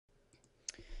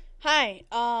Hi,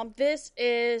 this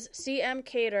is CM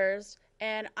Caters,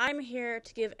 and I'm here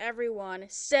to give everyone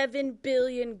 7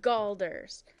 billion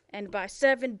Galders. And by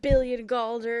 7 billion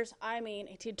Galders, I mean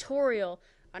a tutorial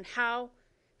on how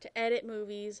to edit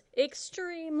movies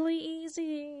extremely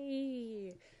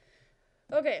easy.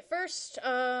 Okay, first,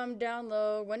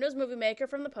 download Windows Movie Maker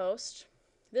from the post.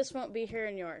 This won't be here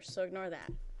in yours, so ignore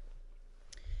that.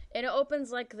 And it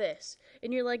opens like this.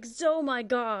 And you're like, oh my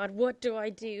god, what do I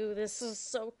do? This is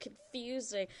so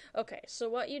confusing. Okay, so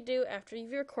what you do after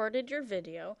you've recorded your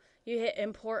video, you hit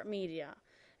import media.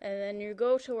 And then you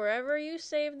go to wherever you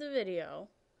saved the video.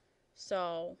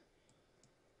 So,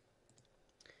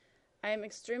 I am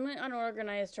extremely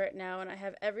unorganized right now, and I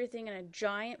have everything in a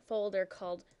giant folder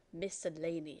called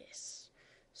miscellaneous.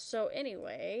 So,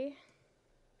 anyway,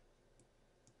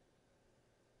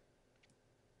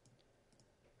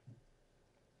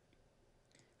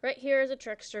 right here is a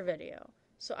trickster video.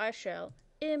 So I shall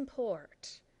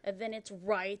import. And then it's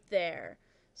right there.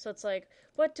 So it's like,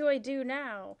 what do I do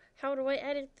now? How do I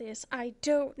edit this? I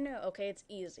don't know. Okay, it's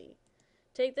easy.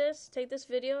 Take this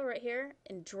video right here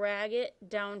and drag it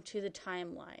down to the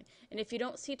timeline. And if you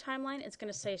don't see timeline, it's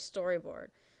going to say storyboard.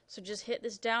 So just hit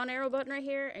this down arrow button right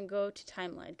here and go to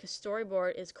timeline, because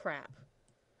storyboard is crap.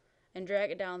 And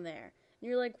drag it down there. And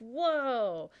you're like,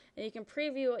 whoa! And you can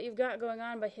preview what you've got going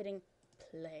on by hitting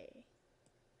play.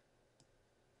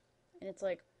 And it's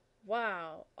like,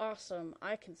 wow, awesome,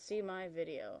 I can see my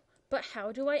video. But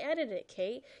how do I edit it,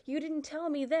 Kate? You didn't tell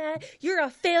me that. You're a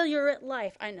failure at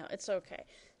life. I know, it's okay.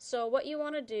 So what you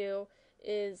want to do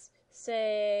is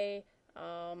say,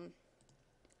 I'm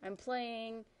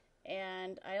playing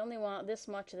and I only want this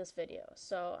much of this video.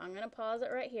 So I'm going to pause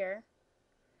it right here.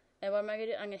 And what am I going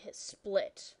to do? I'm going to hit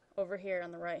split over here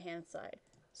on the right hand side.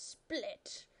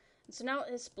 Split. And so now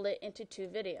it is split into two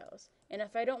videos. And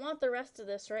if I don't want the rest of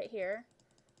this right here,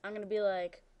 I'm going to be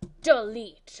like,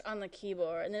 delete on the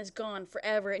keyboard. And then it's gone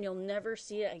forever and you'll never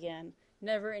see it again.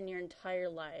 Never in your entire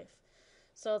life.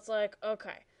 So it's like,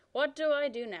 okay, what do I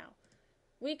do now?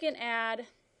 We can add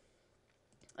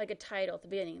like a title at the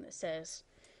beginning that says,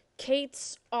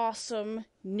 Kate's Awesome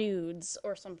Nudes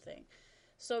or something.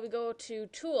 So we go to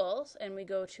Tools and we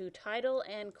go to Title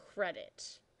and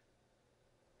Credit.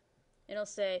 It'll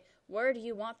say, where do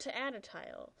you want to add a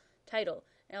title?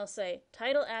 And I'll say,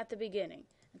 title at the beginning.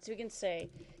 And so we can say,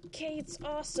 Kate's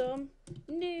Awesome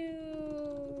Nudes.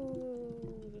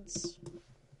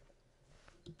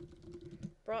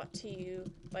 Brought to you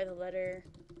by the letter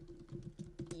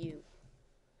U.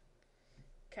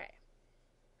 Okay.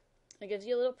 It gives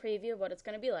you a little preview of what it's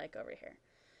going to be like over here.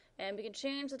 And we can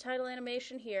change the title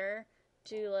animation here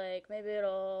to like, maybe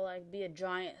it'll like be a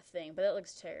giant thing, but that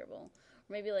looks terrible.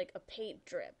 Maybe like a paint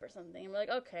drip or something. And we're like,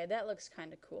 okay, that looks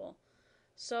kind of cool.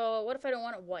 So what if I don't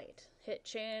want it white? Hit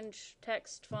change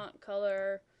text font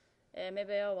color, and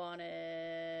maybe I want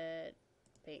it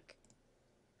pink.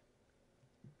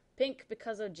 Pink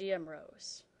because of GM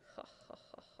Rose.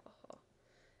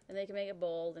 And they can make it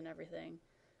bold and everything.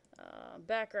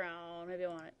 Background, maybe I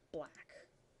want it black.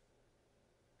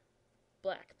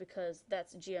 Black because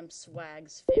that's GM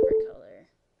Swag's favorite color.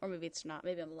 Or maybe it's not.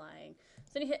 Maybe I'm lying.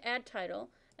 So then you hit add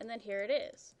title, and then here it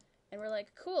is. And we're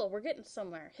like, cool, we're getting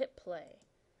somewhere. Hit play.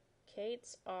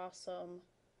 Kate's Awesome.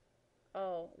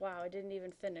 Oh, wow, I didn't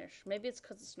even finish. Maybe it's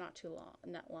because it's not too long,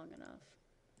 not long enough.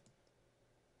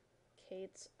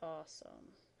 Kate's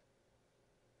Awesome.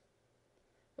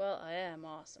 Well, I am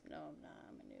awesome. No, I'm not.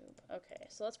 I'm a noob. Okay,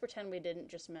 so let's pretend we didn't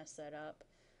just mess that up.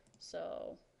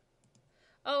 So,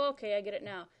 oh, okay, I get it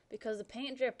now. Because the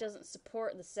paint drip doesn't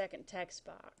support the second text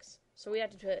box. So we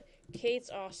have to put Kate's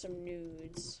Awesome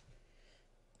Nudes.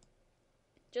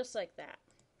 Just like that.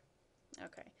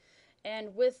 Okay.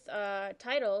 And with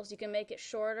titles, you can make it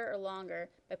shorter or longer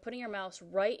by putting your mouse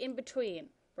right in between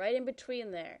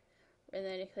there. And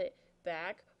then you hit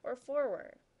back or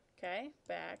forward. Okay?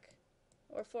 Back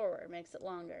or forward makes it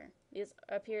longer. These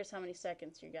up here is how many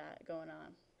seconds you got going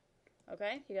on.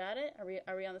 Okay? You got it?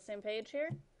 Are we on the same page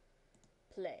here?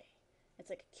 Play. It's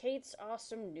like Kate's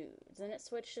Awesome Nudes, and it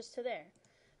switches to there.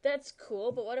 That's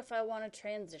cool, but what if I want to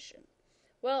transition?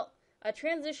 Well, a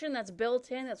transition that's built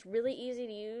in, that's really easy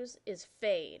to use, is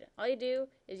fade. All you do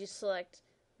is you select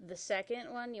the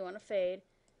second one you want to fade,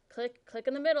 click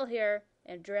in the middle here,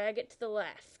 and drag it to the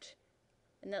left.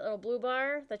 And that little blue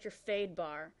bar, that's your fade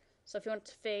bar. So if you want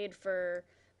it to fade for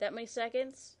that many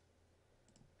seconds,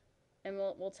 and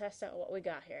we'll test out what we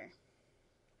got here.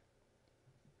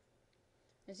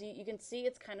 As you can see,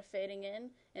 it's kind of fading in,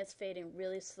 and it's fading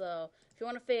really slow. If you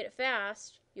want to fade it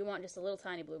fast, you want just a little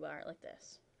tiny blue bar like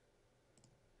this.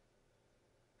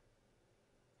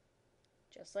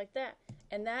 Just like that.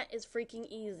 And that is freaking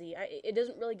easy. It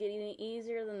doesn't really get any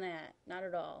easier than that. Not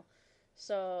at all.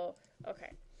 So,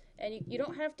 okay. And you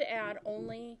don't have to add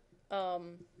only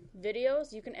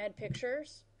videos. You can add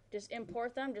pictures. Just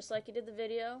import them just like you did the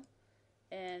video.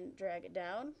 And drag it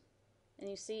down. And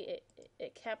you see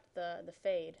it kept the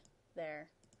fade there.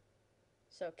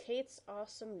 So, Kate's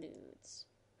Awesome Nudes.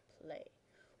 Play.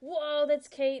 Whoa, that's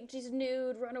Kate. She's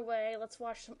nude. Run away. Let's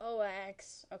watch some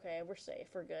OX. Okay, we're safe.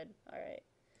 We're good. Alright.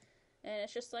 And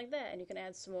it's just like that. And you can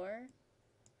add some more.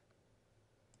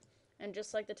 And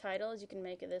just like the titles, you can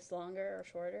make it this longer or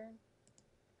shorter.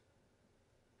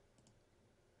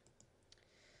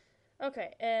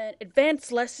 Okay, and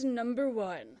advanced lesson number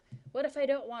 1. What if I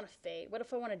don't want to fade? What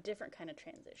if I want a different kind of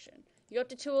transition? You go up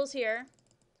to tools here.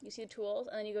 You see the tools,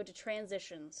 and then you go to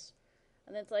transitions.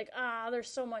 And then it's like, there's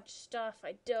so much stuff.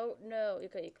 I don't know.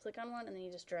 Okay, you click on one, and then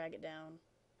you just drag it down.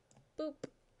 Boop.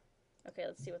 Okay,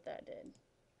 let's see what that did.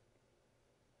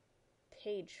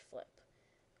 Page flip.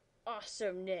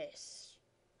 Awesomeness.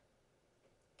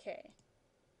 Okay.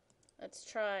 Let's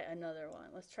try another one.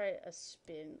 Let's try a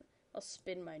spin. I'll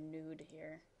spin my nude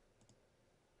here.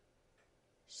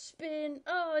 Spin.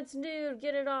 Oh, it's nude.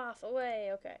 Get it off.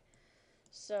 Away. Okay.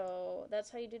 So,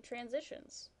 that's how you do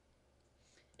transitions.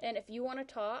 And if you want to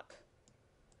talk,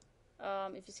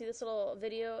 if you see this little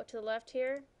video to the left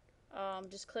here,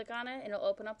 just click on it and it'll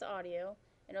open up the audio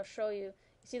and it'll show you.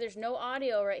 You see there's no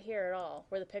audio right here at all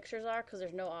where the pictures are because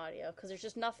there's no audio because there's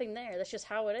just nothing there. That's just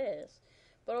how it is.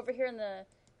 But over here in the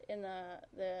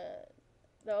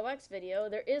OX video,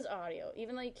 there is audio,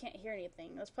 even though you can't hear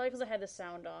anything. That's probably because I had the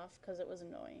sound off because it was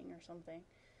annoying or something.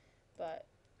 But,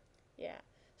 yeah.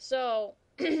 So,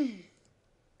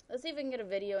 let's see if we can get a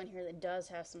video in here that does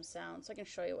have some sound so I can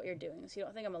show you what you're doing so you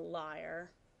don't think I'm a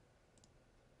liar.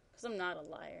 Because I'm not a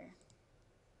liar.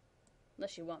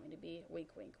 Unless you want me to be. Wink,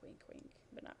 wink, wink, wink.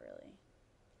 But not really.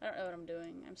 I don't know what I'm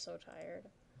doing. I'm so tired.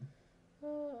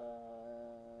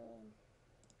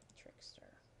 Trickster.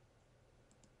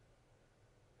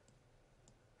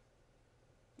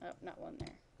 Oh, not one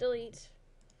there. Delete.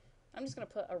 I'm just going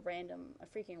to put a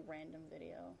freaking random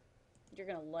video. You're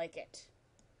going to like it.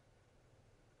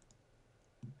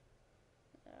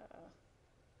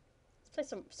 Let's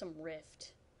play some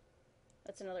Rift.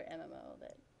 That's another MMO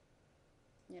that,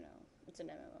 it's an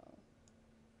MMO.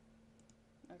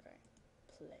 Okay.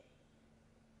 Play.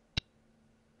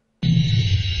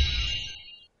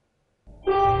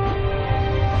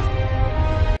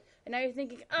 And now you're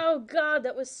thinking, oh god,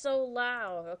 that was so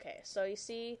loud. Okay, so you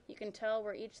see, you can tell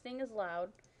where each thing is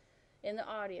loud in the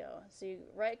audio. So you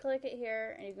right click it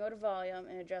here and you go to volume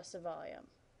and adjust the volume.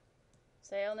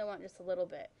 Say I only want just a little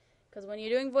bit. Because when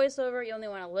you're doing voiceover, you only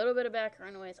want a little bit of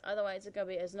background noise. Otherwise, it's going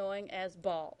to be as annoying as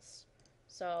balls.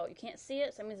 So you can't see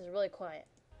it, so that means it's really quiet.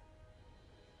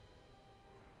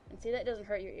 And see, that doesn't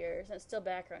hurt your ears. And it's still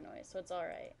background noise, so it's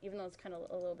alright. Even though it's kind of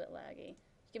a little bit laggy.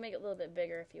 You can make it a little bit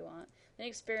bigger if you want. Then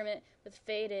experiment with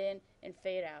fade in and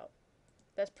fade out.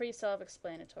 That's pretty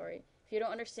self-explanatory. If you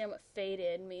don't understand what fade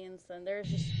in means, then there's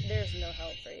no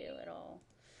help for you at all.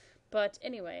 But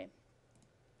anyway.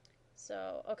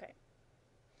 So, okay.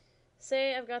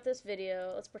 Say I've got this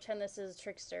video. Let's pretend this is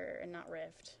Trickster and not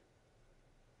Rift.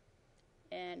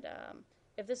 And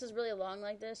if this is really long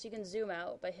like this, you can zoom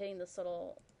out by hitting this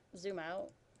little zoom out.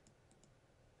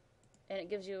 And it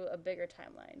gives you a bigger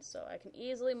timeline. So I can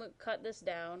easily cut this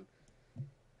down.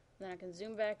 Then I can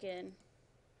zoom back in.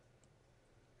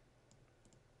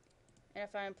 And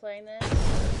if I'm playing this,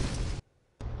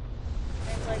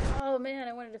 and it's like, oh man,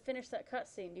 I wanted to finish that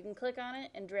cutscene. You can click on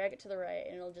it and drag it to the right,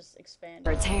 and it'll just expand.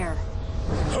 Its hair.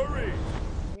 Hurry!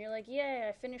 And you're like, yay,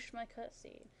 I finished my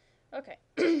cutscene. Okay,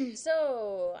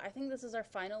 so I think this is our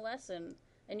final lesson,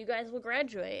 and you guys will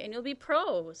graduate, and you'll be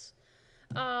pros.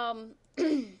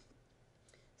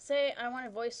 Say I want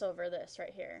to voice over this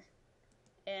right here,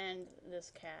 and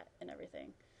this cat and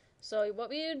everything. So what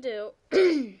we would do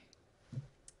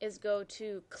is go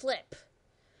to clip,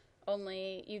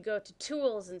 only you go to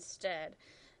tools instead,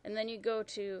 and then you go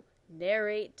to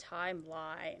narrate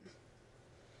timeline.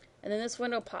 And then this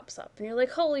window pops up, and you're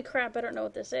like, holy crap, I don't know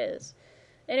what this is.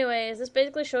 Anyways, this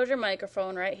basically shows your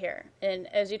microphone right here. And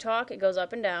as you talk, it goes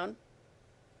up and down.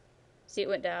 See, it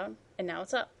went down, and now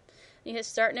it's up. And you hit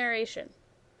start narration.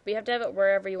 But you have to have it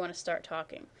wherever you want to start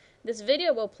talking. This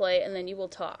video will play, and then you will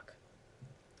talk.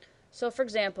 So, for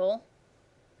example,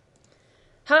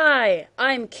 hi,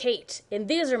 I'm Kate, and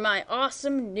these are my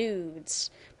awesome nudes.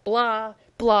 Blah,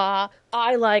 blah,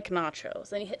 I like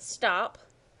nachos. Then you hit stop.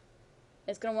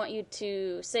 It's going to want you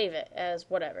to save it as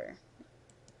whatever.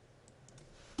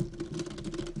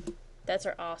 That's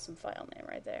our awesome file name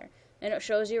right there. And it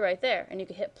shows you right there. And you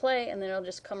can hit play, and then it'll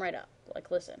just come right up. Like,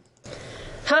 listen.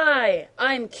 Hi,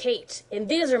 I'm Kate, and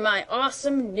these are my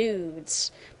awesome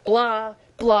nudes. Blah,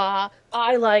 blah,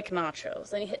 I like nachos.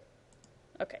 Then you hit...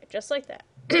 Okay, just like that.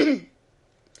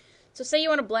 So say you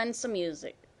want to blend some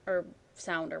music, or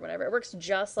sound, or whatever. It works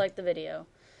just like the video.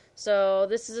 So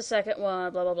this is the second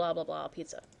one, blah, blah, blah, blah, blah,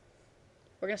 pizza.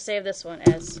 We're going to save this one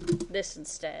as this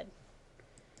instead.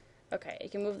 Okay, you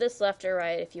can move this left or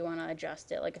right if you want to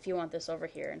adjust it. Like if you want this over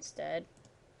here instead.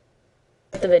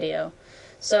 The video.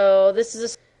 So this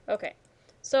is a... Okay.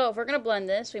 So if we're going to blend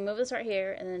this, we move this right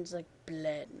here and then just like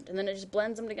blend. And then it just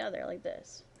blends them together like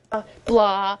this.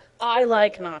 Blah, I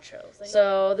like nachos.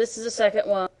 So this is the second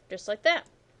one, just like that.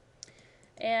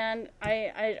 And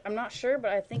I'm not sure,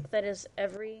 but I think that is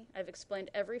I've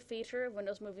explained every feature of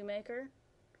Windows Movie Maker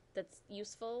that's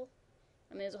useful.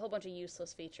 I mean, there's a whole bunch of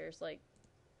useless features, like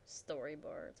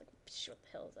storyboards. Like, what the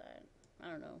hell is that? I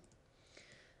don't know.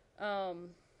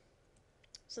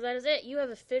 So that is it. You have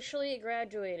officially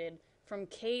graduated from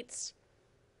Kate's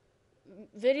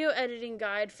video editing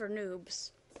guide for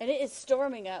noobs. And it is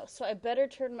storming out, so I better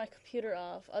turn my computer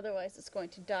off, otherwise it's going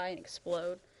to die and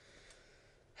explode.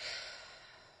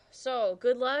 So,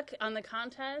 good luck on the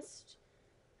contest,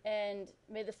 and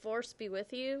may the force be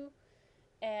with you,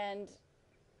 and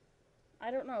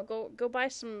I don't know, go buy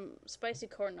some spicy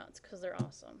corn nuts, because they're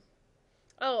awesome.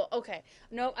 Oh, okay.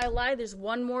 No, I lied, there's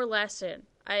one more lesson.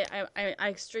 I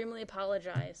extremely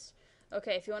apologize.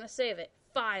 Okay, if you want to save it,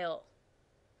 File,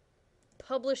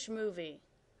 Publish Movie.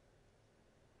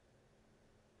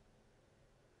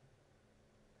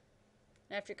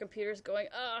 After your computer's going,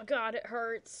 oh god, it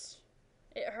hurts.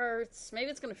 It hurts.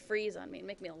 Maybe it's going to freeze on me and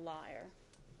make me a liar.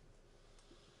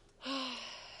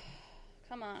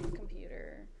 Come on,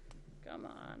 computer. Come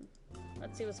on.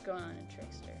 Let's see what's going on in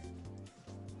Trickster.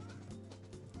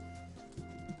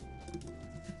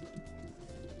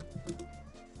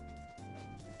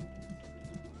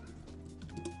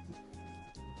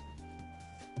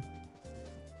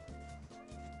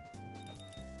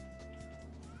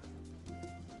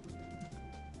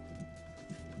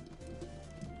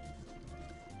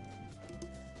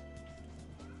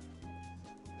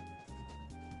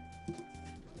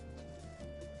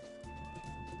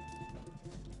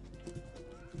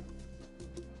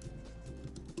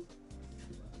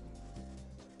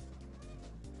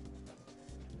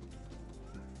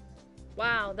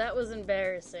 Wow, that was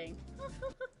embarrassing.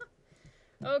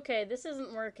 Okay, this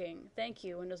isn't working. Thank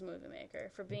you, Windows Movie Maker,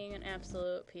 for being an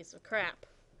absolute piece of crap.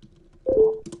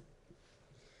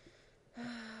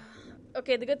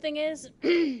 Okay, the good thing is...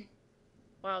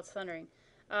 Wow, it's thundering.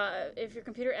 If your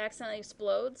computer accidentally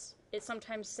explodes, it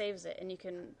sometimes saves it, and you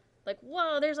can... Like,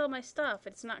 whoa, there's all my stuff.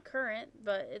 It's not current,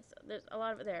 but there's a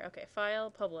lot of it there. Okay, File,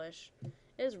 Publish.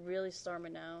 It is really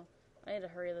storming now. I need to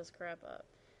hurry this crap up.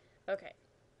 Okay.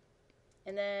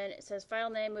 And then it says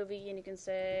file name, movie, and you can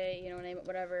say, name it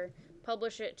whatever.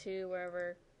 Publish it to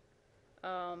wherever.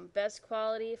 Best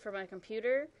quality for my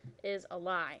computer is a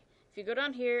lie. If you go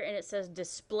down here and it says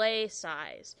display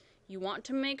size, you want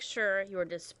to make sure your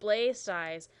display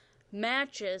size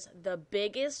matches the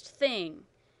biggest thing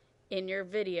in your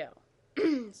video.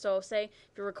 So say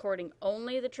if you're recording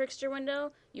only the Trickster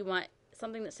window, you want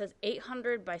something that says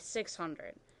 800 by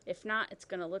 600. If not, it's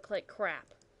going to look like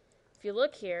crap. If you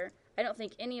look here, I don't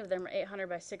think any of them are 800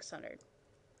 by 600.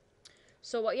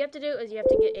 So what you have to do is you have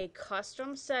to get a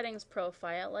custom settings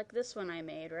profile like this one I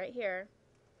made right here.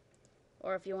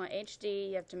 Or if you want HD,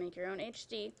 you have to make your own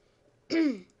HD.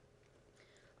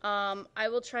 I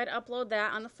will try to upload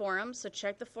that on the forums, so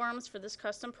check the forums for this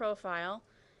custom profile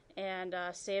and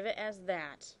save it as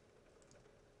that.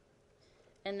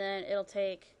 And then it'll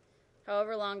take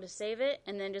however long to save it,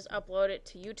 and then just upload it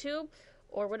to YouTube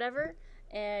or whatever.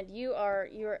 And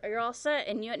you're all set,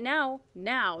 and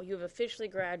now you've officially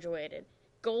graduated.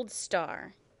 Gold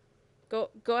star. Go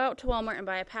out to Walmart and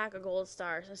buy a pack of gold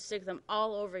stars and stick them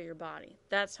all over your body.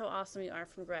 That's how awesome you are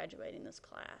from graduating this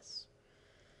class.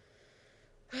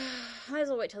 Might as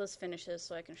well wait till this finishes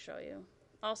so I can show you.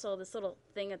 Also, this little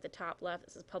thing at the top left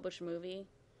that says Publish Movie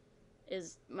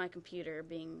is my computer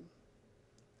being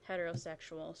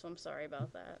heterosexual, so I'm sorry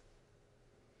about that.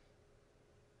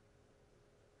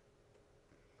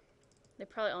 They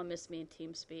probably all miss me in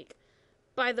TeamSpeak.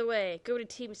 By the way, go to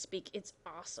TeamSpeak. It's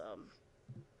awesome.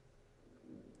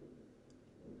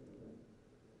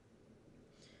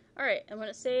 Alright, and when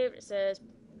it's saved, it says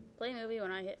play movie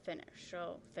when I hit finish.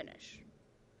 So, finish.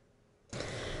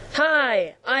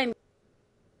 Hi, I'm...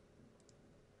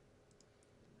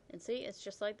 And see, it's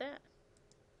just like that.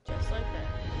 Just like that.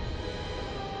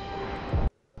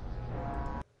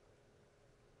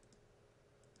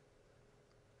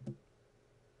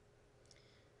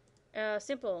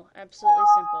 Simple. Absolutely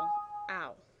simple.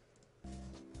 Ow.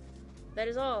 That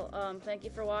is all. Thank you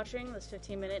for watching this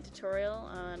 15-minute tutorial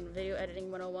on Video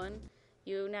Editing 101.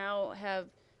 You now have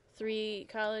 3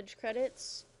 college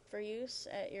credits for use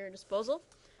at your disposal.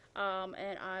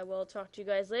 And I will talk to you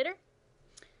guys later.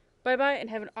 Bye-bye, and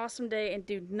have an awesome day, and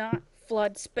do not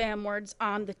flood spam words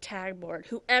on the tag board.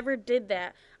 Whoever did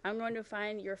that, I'm going to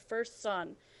find your first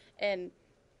son and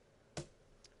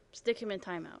stick him in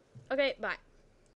timeout. Okay, bye.